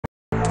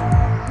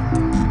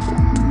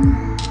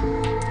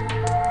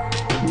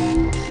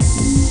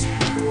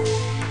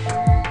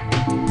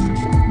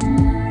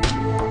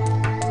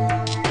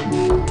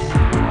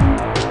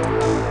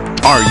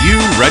Are you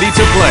ready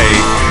to play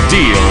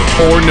Deal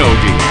or No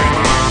Deal?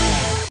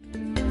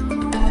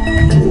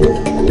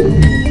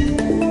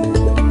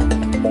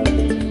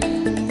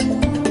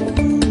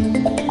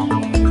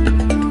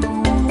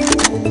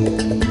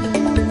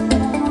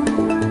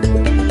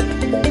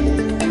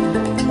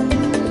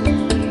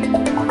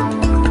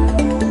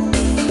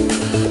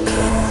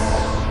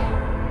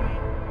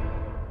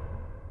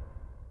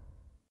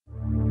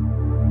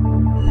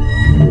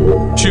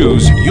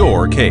 Choose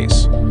your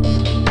case.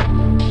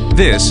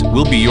 This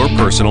will be your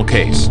personal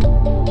case.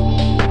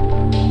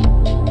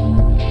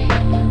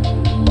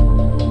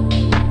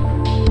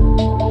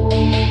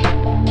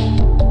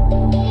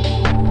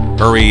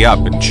 Hurry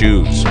up and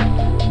choose.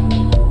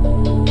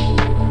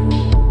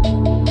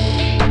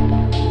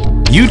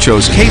 You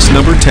chose case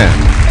number 10.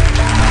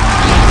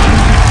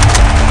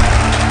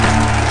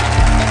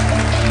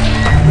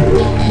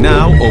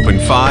 Now open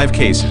 5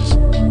 cases.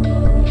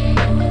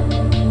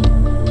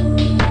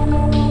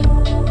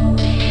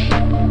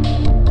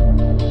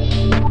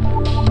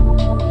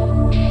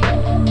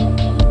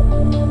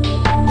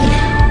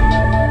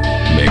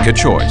 Make a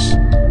choice.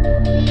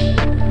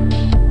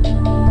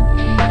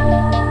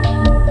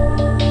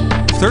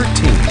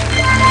 13.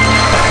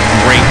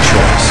 Great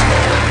choice.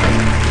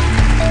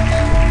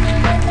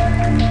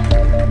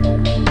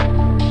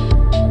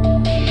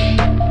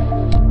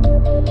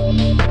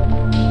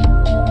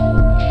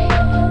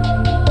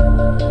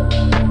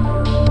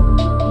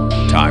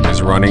 Time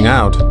is running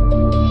out.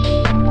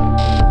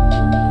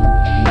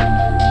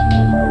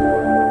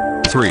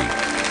 3.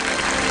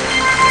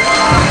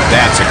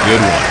 That's a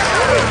good one.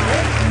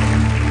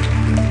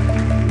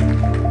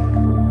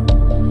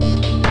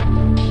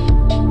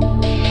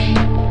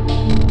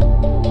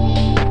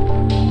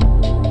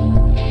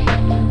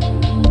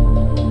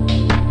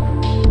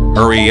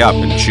 Hurry up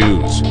and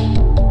choose.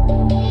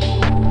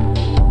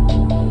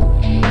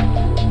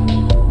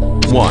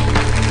 1.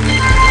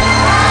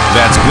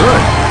 That's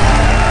good.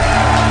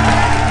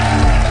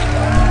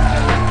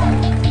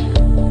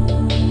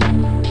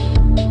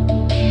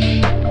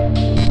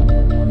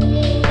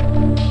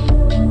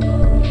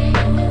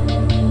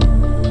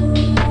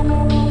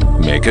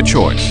 Make a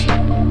choice.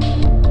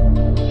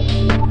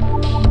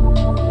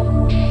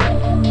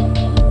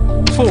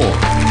 4.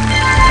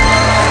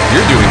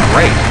 You're doing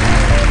great.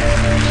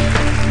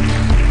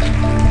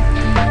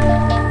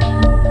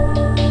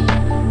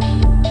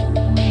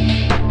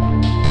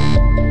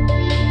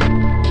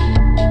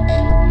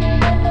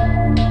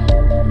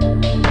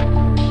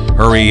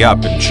 Hurry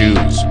up and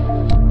choose.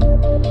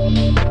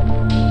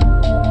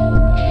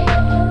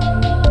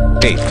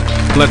 8.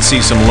 Let's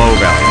see some low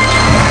values.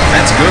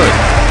 That's good.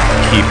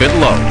 Keep it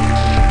low.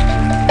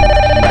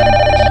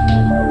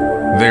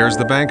 There's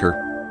the banker.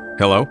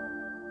 Hello?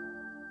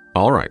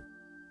 All right.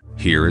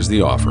 Here is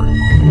the offer.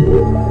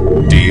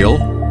 Deal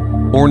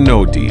or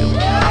no deal?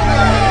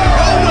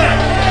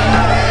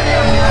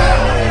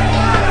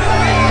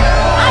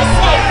 I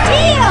said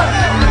deal!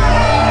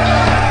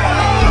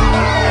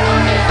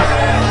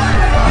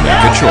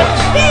 Make a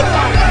choice.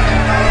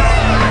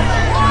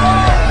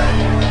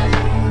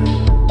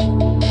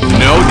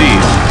 No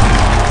deal.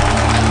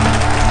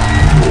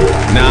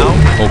 Now,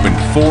 open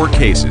 4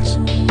 cases.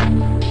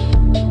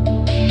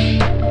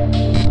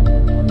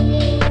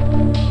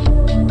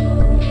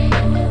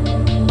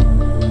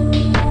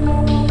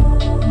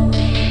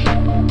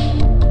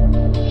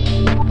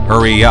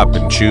 Hurry up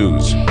and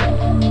choose.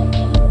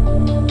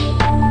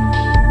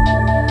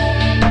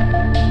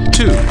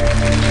 2.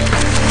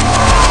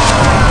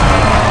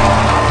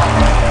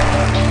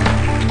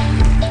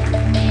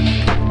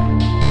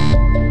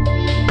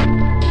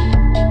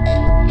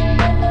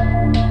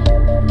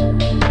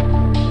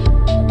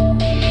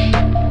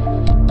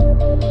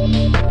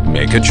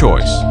 Make a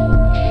choice.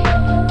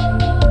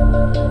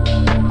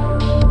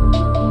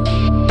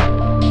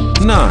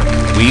 9.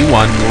 We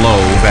want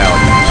low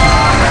values.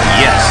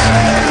 Yes.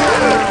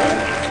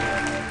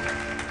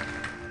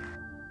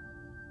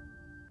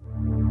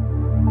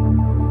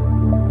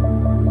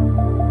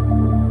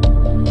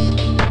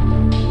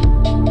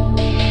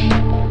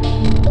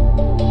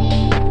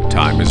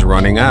 Time is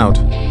running out.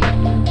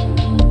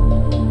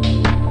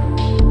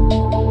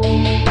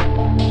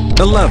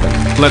 11.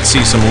 Let's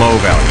see some low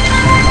values.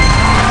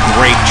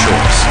 Great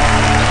choice.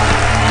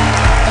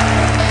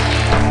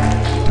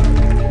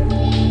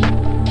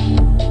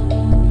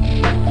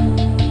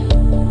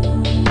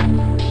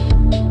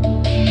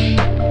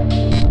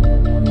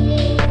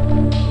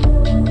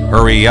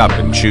 Hurry up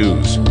and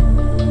choose.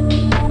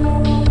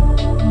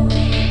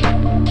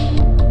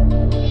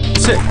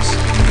 6.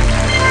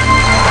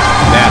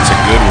 That's a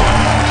good one.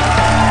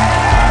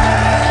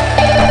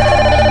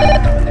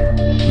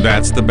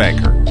 That's the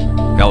banker.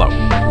 Hello.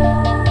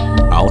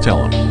 I'll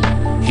tell him.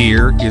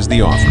 Here is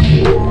the offer.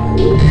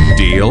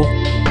 Deal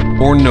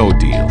or no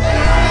deal?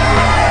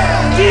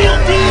 Deal,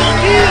 deal,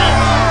 deal!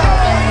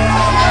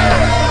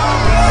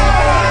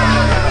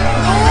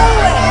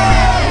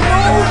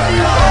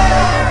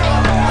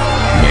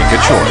 Make a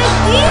choice.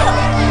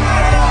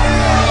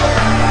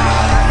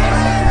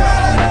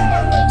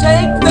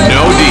 Take the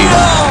No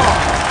deal.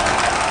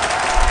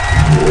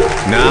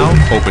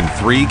 Open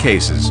 3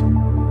 cases.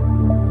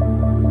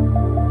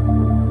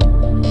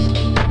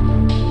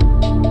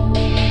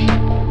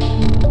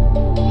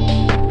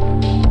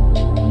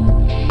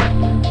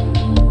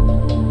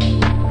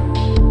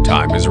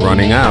 Time is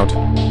running out.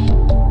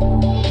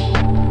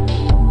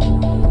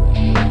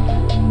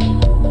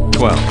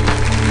 12.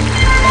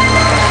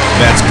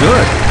 That's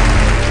good.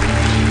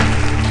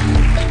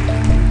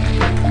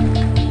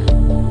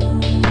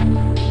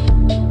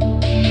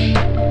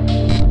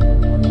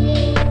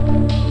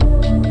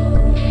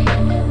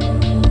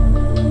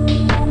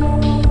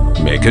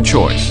 Make a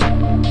choice. 5.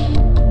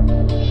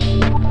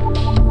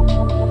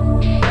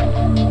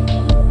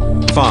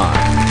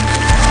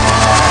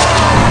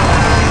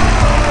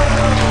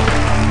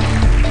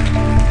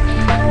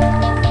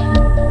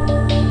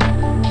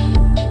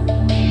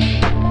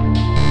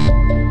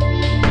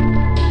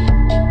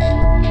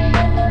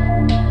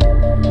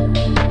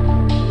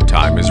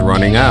 Time is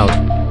running out.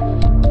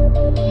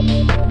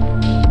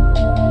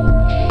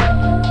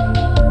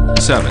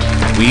 7.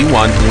 We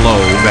want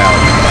low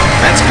value.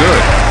 That's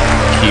good.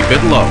 Keep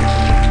it low.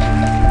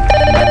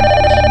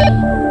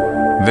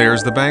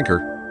 There's the banker.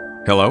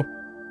 Hello?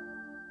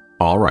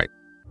 All right.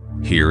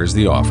 Here is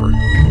the offer.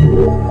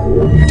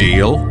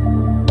 Deal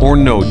or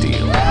no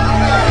deal?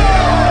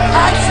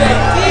 I say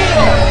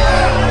deal!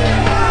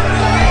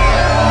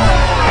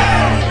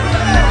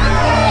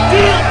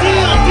 Deal,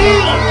 deal,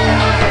 deal!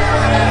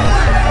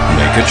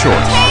 Make a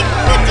choice. Take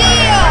the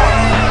deal!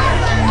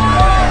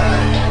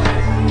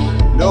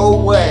 No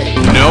way.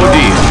 No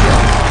deal.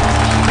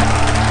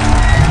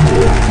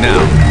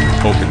 Now,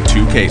 open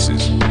 2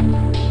 cases.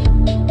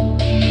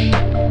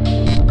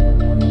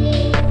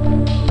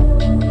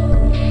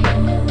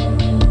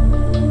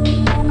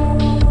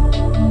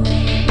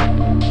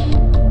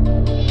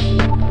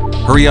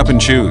 Hurry up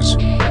and choose.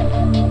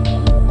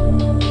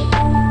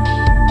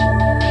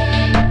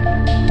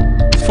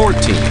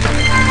 14.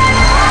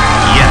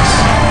 Yes.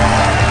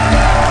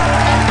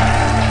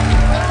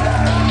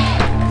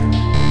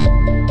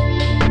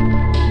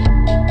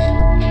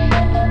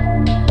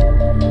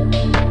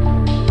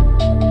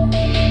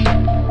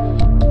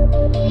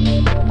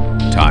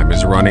 Time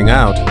is running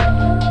out.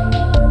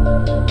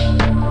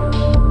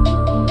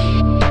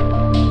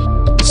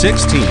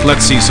 16.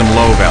 Let's see some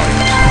low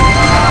values.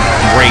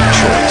 Great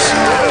choice.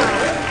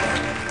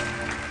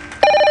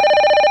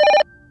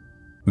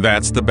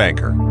 That's the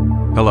banker.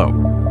 Hello.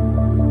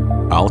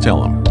 I'll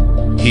tell him.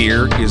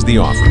 Here is the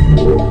offer.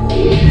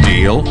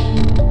 Deal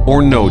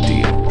or no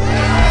deal?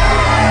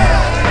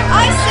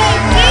 I say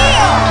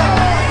deal!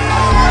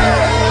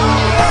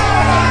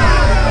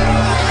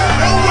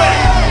 No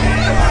way!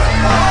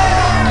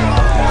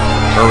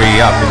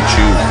 Hurry up and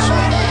choose.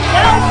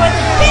 Go for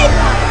the big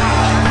one!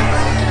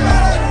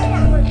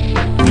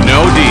 No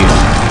deal.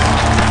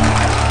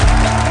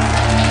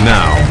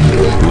 Now,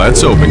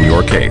 let's open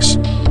your case.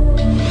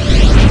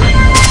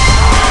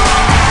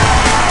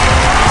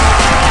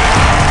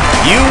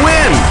 You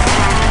win!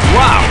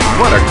 Wow,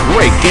 what a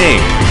great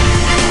game!